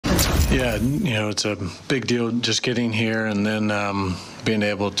Yeah, it's a big deal just getting here and then being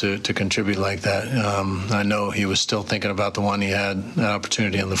able to contribute like that. I know he was still thinking about the one he had an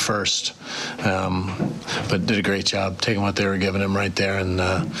opportunity in the first, but did a great job taking what they were giving him right there. And,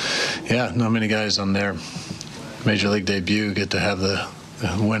 yeah, not many guys on their Major League debut get to have the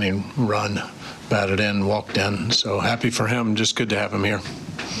winning run, batted in, walked in. So happy for him. Just good to have him here.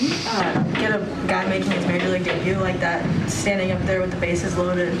 Get a guy making his Major League debut like that, standing up there with the bases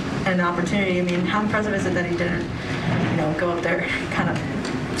loaded and an opportunity. I mean, how impressive is it that he didn't, go up there kind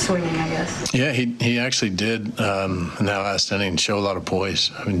of swinging, I guess? Yeah, he actually did in that last inning show a lot of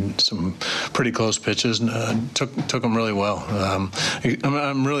poise. I mean, some pretty close pitches. Took him really well.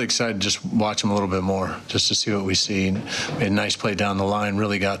 I'm really excited to just watch him a little bit more, just to see what we see. Made a nice play down the line,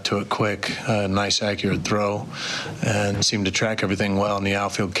 really got to it quick, nice accurate throw, and seemed to track everything well. And the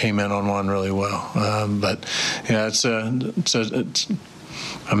outfield came in on one really well. But yeah, it's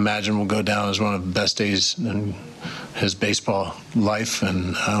imagine will go down as one of the best days in his baseball life,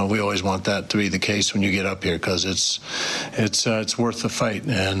 and we always want that to be the case when you get up here, because it's worth the fight,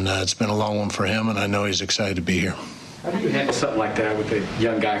 and it's been a long one for him, and I know he's excited to be here. How do you handle something like that with a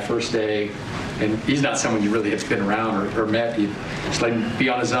young guy first day, and he's not someone you really have been around or met? You just let him be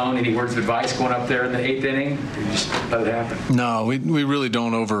on his own? Any words of advice going up there in the 8th inning? Or you just let it happen? No, we really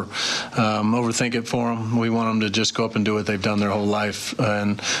don't overthink it for them. We want them to just go up and do what they've done their whole life.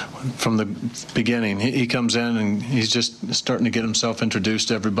 And from the beginning, he comes in and he's just starting to get himself introduced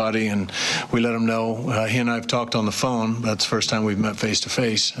to everybody, and we let him know. He and I have talked on the phone. That's the first time we've met face to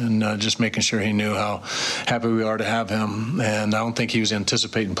face, and just making sure he knew how happy we are to have him. And I don't think he was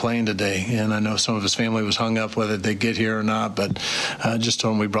anticipating playing today, and I know some of his family was hung up whether they get here or not, but I just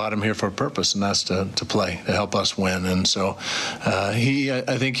told him we brought him here for a purpose, and that's to play, to help us win. And so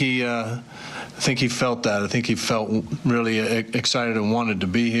I think he felt that. I think he felt really excited and wanted to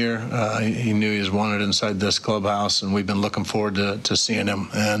be here. He knew he was wanted inside this clubhouse, and we've been looking forward to seeing him.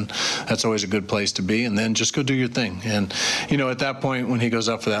 And that's always a good place to be. And then just go do your thing. And, at that point when he goes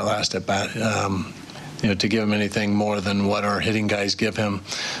up for that last at-bat, to give him anything more than what our hitting guys give him,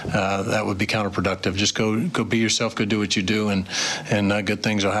 that would be counterproductive. Just go be yourself, go do what you do, and good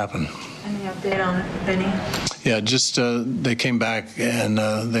things will happen. Any update on Vinnie? Yeah, just they came back and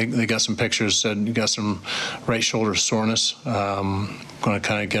they got some pictures, said you got some right shoulder soreness. Going to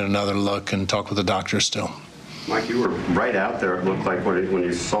kind of get another look and talk with the doctor still. Mike, you were right out there. It looked like when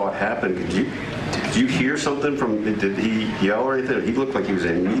you saw it happen. Did you hear something from? Did he yell or anything? He looked like he was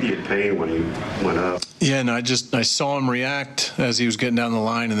in immediate pain when he went up. Yeah, no, I saw him react as he was getting down the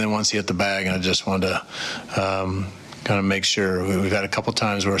line, and then once he hit the bag, and I just wanted to kind of make sure. We've had a couple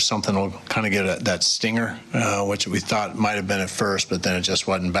times where something will kind of get that stinger, which we thought might have been at first, but then it just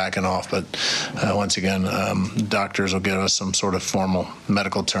wasn't backing off. But once again, doctors will give us some sort of formal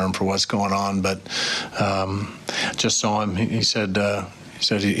medical term for what's going on. But just saw him. He said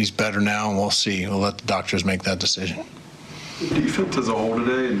he's better now, and we'll see. We'll let the doctors make that decision. Defense as a whole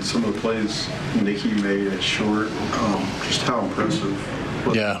today, and some of the plays Nicky made at short, just how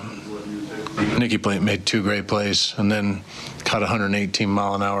impressive. Yeah. Nicky made 2 great plays, and then caught a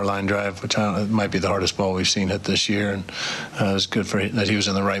 118-mile-an-hour line drive, which might be the hardest ball we've seen hit this year, and it was good that he was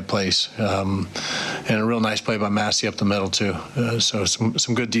in the right place. And a real nice play by Massey up the middle too. So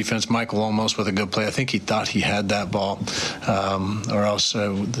some good defense. Michael almost with a good play. I think he thought he had that ball, or else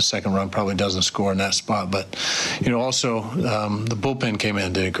the second run probably doesn't score in that spot. But also the bullpen came in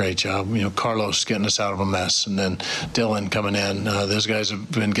and did a great job. Carlos getting us out of a mess, and then Dylan coming in. Those guys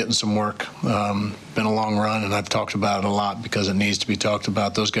have been getting some work. Been a long run, and I've talked about it a lot because it needs to be talked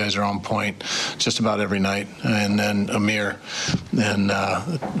about. Those guys are on point just about every night. And then Amir, and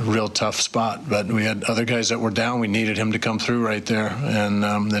a real tough spot. But we had other guys that were down. We needed him to come through right there, and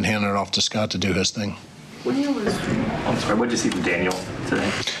then hand it off to Scott to do his thing. What did you see from Daniel today?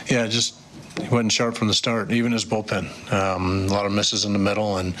 Yeah, just he wasn't sharp from the start, even his bullpen. A lot of misses in the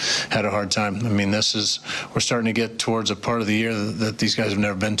middle and had a hard time. I mean, we're starting to get towards a part of the year that these guys have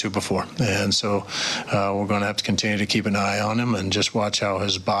never been to before. And so we're going to have to continue to keep an eye on him and just watch how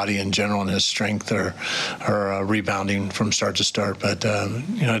his body in general and his strength are rebounding from start to start. But,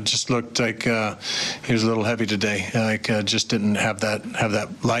 it just looked like he was a little heavy today. Just didn't have that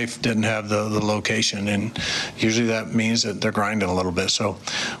life, didn't have the location. And usually that means that they're grinding a little bit. So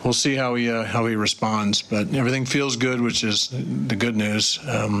we'll see how he responds, but everything feels good, which is the good news.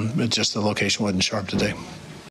 Just the location wasn't sharp today.